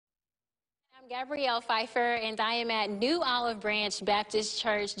I'm Gabrielle Pfeiffer, and I am at New Olive Branch Baptist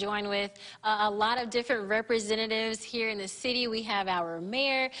Church, joined with a lot of different representatives here in the city. We have our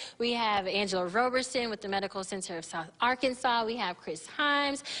mayor, we have Angela Roberson with the Medical Center of South Arkansas, we have Chris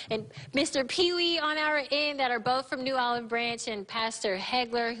Himes and Mr. Pee-wee on our end that are both from New Olive Branch, and Pastor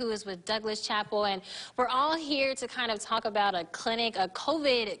Hegler, who is with Douglas Chapel. And we're all here to kind of talk about a clinic, a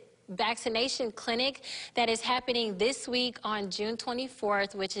COVID vaccination clinic that is happening this week on June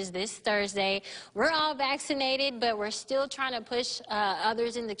 24th, which is this Thursday. We're all vaccinated, but we're still trying to push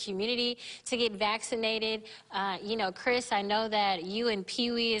others in the community to get vaccinated. You know, Chris, I know that you and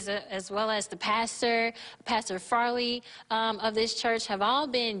Pee-wee, as well as the Pastor Farley of this church, have all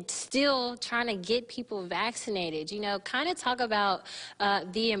been still trying to get people vaccinated. You know, kind of talk about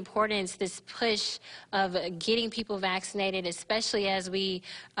the importance, this push of getting people vaccinated, especially as we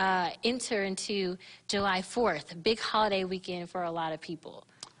enter into July 4th, big holiday weekend for a lot of people.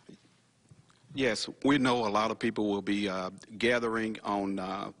 Yes, we know a lot of people will be gathering on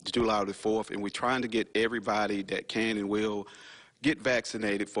July the 4th, and we're trying to get everybody that can and will get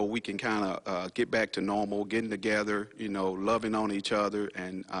vaccinated so we can kind of get back to normal, getting together, you know, loving on each other,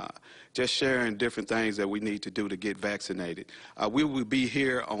 and just sharing different things that we need to do to get vaccinated. We will be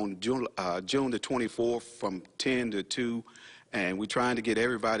here on June the 24th from 10 to 2. And we're trying to get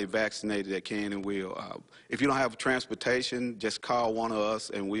everybody vaccinated that can and will. If you don't have transportation, just call one of us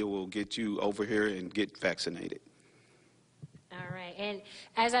and we will get you over here and get vaccinated. All right. And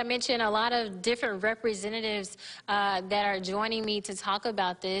as I mentioned, a lot of different representatives that are joining me to talk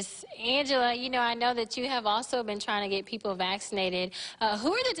about this. Angela, you know, I know that you have also been trying to get people vaccinated.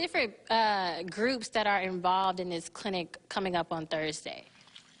 Who are the different groups that are involved in this clinic coming up on Thursday?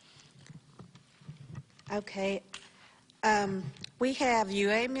 Okay. We have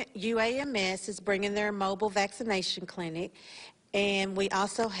UAMS is bringing their mobile vaccination clinic, and we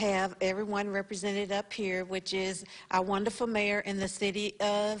also have everyone represented up here, which is our wonderful mayor in the city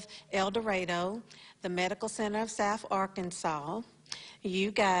of El Dorado, the Medical Center of South Arkansas, you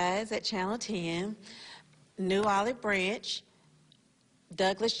guys at Channel 10, New Olive Branch,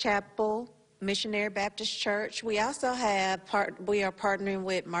 Douglas Chapel Missionary Baptist Church. We also have we are partnering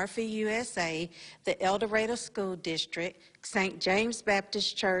with Murphy USA, the El Dorado School District, St. James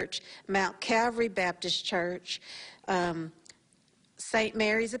Baptist Church, Mount Calvary Baptist Church, St.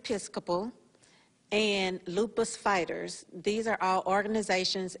 Mary's Episcopal, and Lupus Fighters. These are all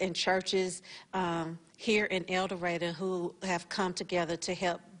organizations and churches here in El Dorado who have come together to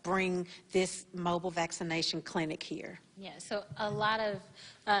help bring this mobile vaccination clinic here. Yeah, so a lot of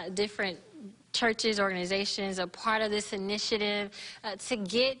different churches, organizations are part of this initiative to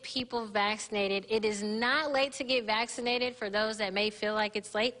get people vaccinated. It is not late to get vaccinated for those that may feel like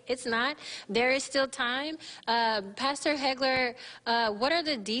it's late. It's not. There is still time. Pastor Hegler, what are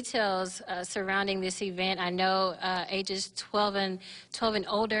the details surrounding this event? I know ages 12 and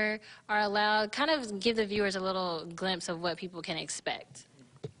older are allowed. Kind of give the viewers a little glimpse of what people can expect.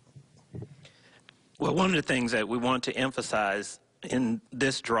 Well, one of the things that we want to emphasize in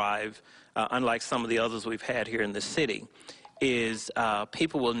this drive, unlike some of the others we've had here in the city, is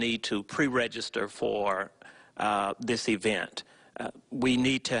people will need to pre-register for this event. We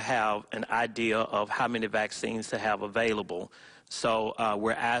need to have an idea of how many vaccines to have available. So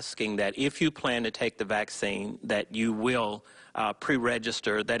we're asking that if you plan to take the vaccine, that you will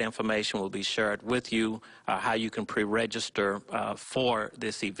pre-register. That information will be shared with you, how you can pre-register for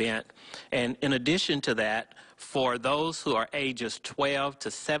this event. And in addition to that, for those who are ages 12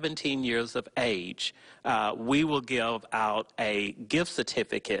 to 17 years of age, we will give out a gift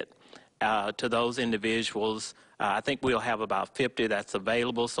certificate to those individuals. I think we'll have about 50 that's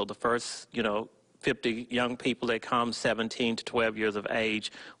available. So the first, 50 young people that come 17 to 12 years of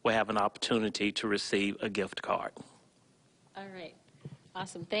age will have an opportunity to receive a gift card. All right.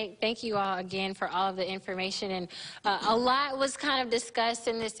 Awesome. Thank you all again for all of the information. And a lot was kind of discussed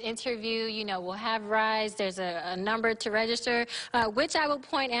in this interview. You know, we'll have RISE. There's a number to register, which I will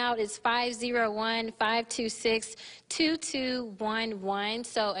point out is 501-526-2211.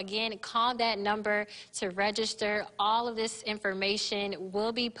 So again, call that number to register. All of this information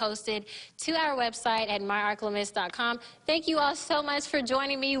will be posted to our website at myarklamis.com. Thank you all so much for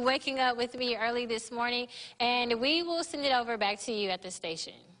joining me, waking up with me early this morning. And we will send it over back to you at the station.